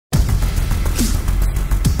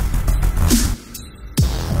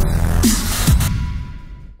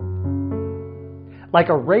Like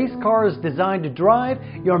a race car is designed to drive,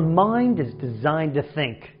 your mind is designed to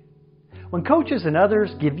think. When coaches and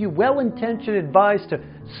others give you well-intentioned advice to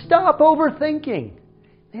stop overthinking,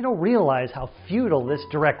 they don't realize how futile this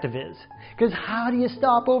directive is. Because how do you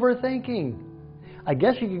stop overthinking? I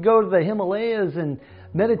guess you could go to the Himalayas and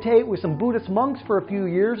meditate with some Buddhist monks for a few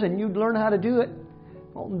years and you'd learn how to do it.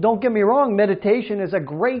 Well, don't get me wrong, meditation is a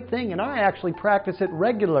great thing and I actually practice it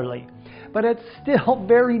regularly. But it's still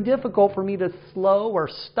very difficult for me to slow or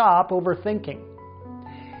stop overthinking.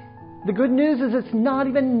 The good news is it's not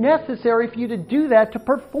even necessary for you to do that to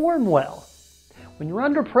perform well. When you're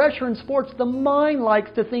under pressure in sports, the mind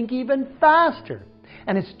likes to think even faster.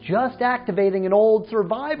 And it's just activating an old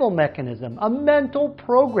survival mechanism, a mental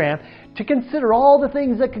program to consider all the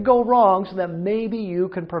things that could go wrong so that maybe you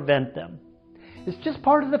can prevent them. It's just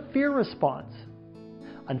part of the fear response.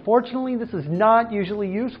 Unfortunately, this is not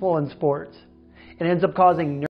usually useful in sports. It ends up causing